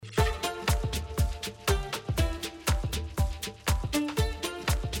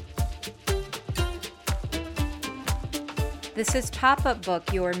This is Pop-Up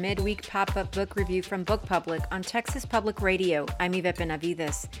Book, your midweek pop-up book review from Book Public on Texas Public Radio. I'm Yvette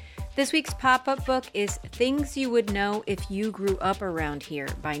Benavides. This week's pop-up book is Things You Would Know If You Grew Up Around Here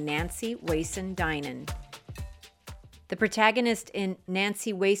by Nancy Wason Dinan. The protagonist in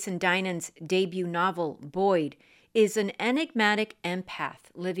Nancy Wason Dinan's debut novel, Boyd, is an enigmatic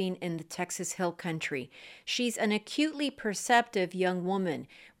empath living in the Texas Hill Country. She's an acutely perceptive young woman.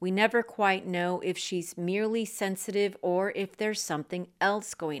 We never quite know if she's merely sensitive or if there's something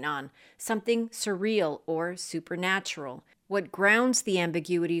else going on, something surreal or supernatural. What grounds the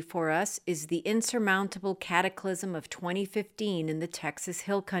ambiguity for us is the insurmountable cataclysm of 2015 in the Texas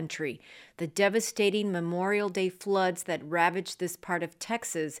Hill Country, the devastating Memorial Day floods that ravaged this part of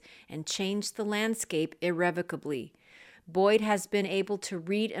Texas and changed the landscape irrevocably. Boyd has been able to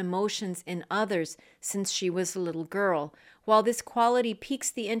read emotions in others since she was a little girl. While this quality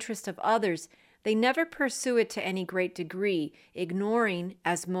piques the interest of others, they never pursue it to any great degree, ignoring,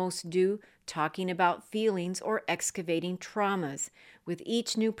 as most do, talking about feelings or excavating traumas. With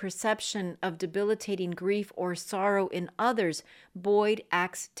each new perception of debilitating grief or sorrow in others, Boyd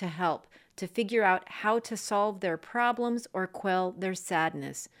acts to help, to figure out how to solve their problems or quell their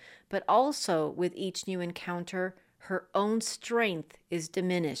sadness. But also, with each new encounter, her own strength is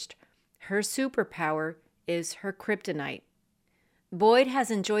diminished. Her superpower is her kryptonite. Boyd has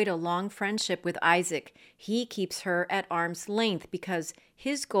enjoyed a long friendship with Isaac. He keeps her at arm's length because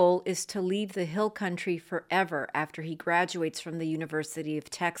his goal is to leave the Hill Country forever after he graduates from the University of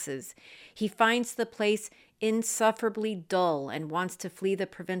Texas. He finds the place insufferably dull and wants to flee the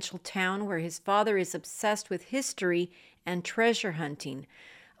provincial town where his father is obsessed with history and treasure hunting.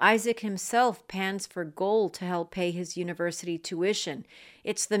 Isaac himself pans for gold to help pay his university tuition.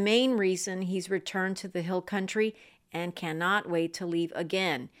 It's the main reason he's returned to the Hill Country and cannot wait to leave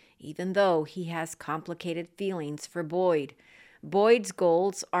again, even though he has complicated feelings for Boyd. Boyd's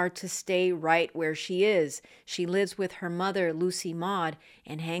goals are to stay right where she is. She lives with her mother, Lucy Maud,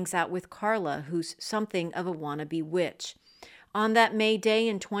 and hangs out with Carla, who's something of a wannabe witch. On that May day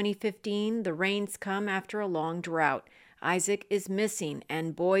in 2015, the rains come after a long drought. Isaac is missing,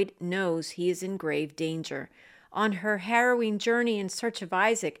 and Boyd knows he is in grave danger. On her harrowing journey in search of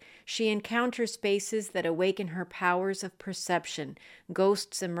Isaac, she encounters spaces that awaken her powers of perception.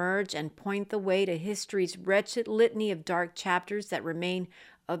 Ghosts emerge and point the way to history's wretched litany of dark chapters that remain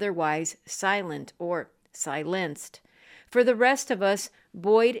otherwise silent or silenced. For the rest of us,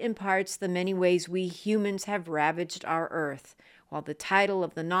 Boyd imparts the many ways we humans have ravaged our earth. While the title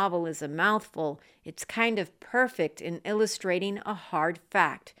of the novel is a mouthful, it's kind of perfect in illustrating a hard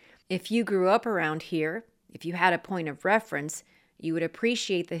fact. If you grew up around here, if you had a point of reference, you would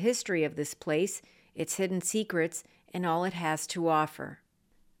appreciate the history of this place, its hidden secrets, and all it has to offer.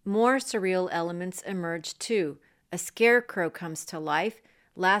 More surreal elements emerge too. A scarecrow comes to life,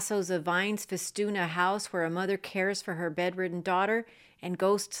 lassos of vines festoon a house where a mother cares for her bedridden daughter, and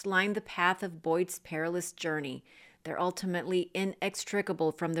ghosts line the path of Boyd's perilous journey. They're ultimately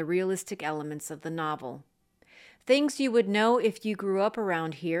inextricable from the realistic elements of the novel. Things You Would Know If You Grew Up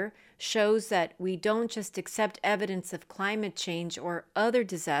Around Here shows that we don't just accept evidence of climate change or other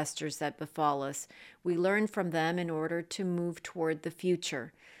disasters that befall us. We learn from them in order to move toward the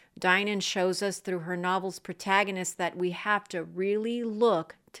future. Dinan shows us through her novel's protagonist that we have to really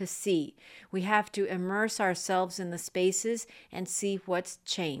look to see. We have to immerse ourselves in the spaces and see what's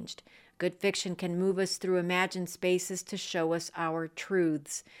changed. Good fiction can move us through imagined spaces to show us our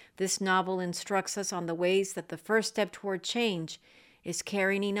truths. This novel instructs us on the ways that the first step toward change is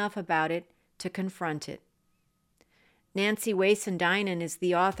caring enough about it to confront it. Nancy Wason Dinan is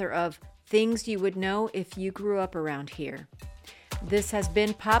the author of Things You Would Know If You Grew Up Around Here. This has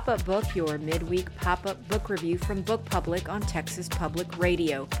been Pop-Up Book, your midweek pop-up book review from Book Public on Texas Public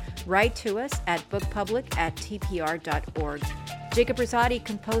Radio. Write to us at bookpublic@tpr.org. Jacob Rosati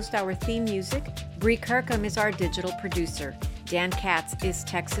composed our theme music. Bree Kirkham is our digital producer. Dan Katz is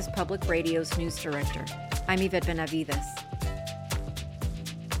Texas Public Radio's news director. I'm Yvette Benavides.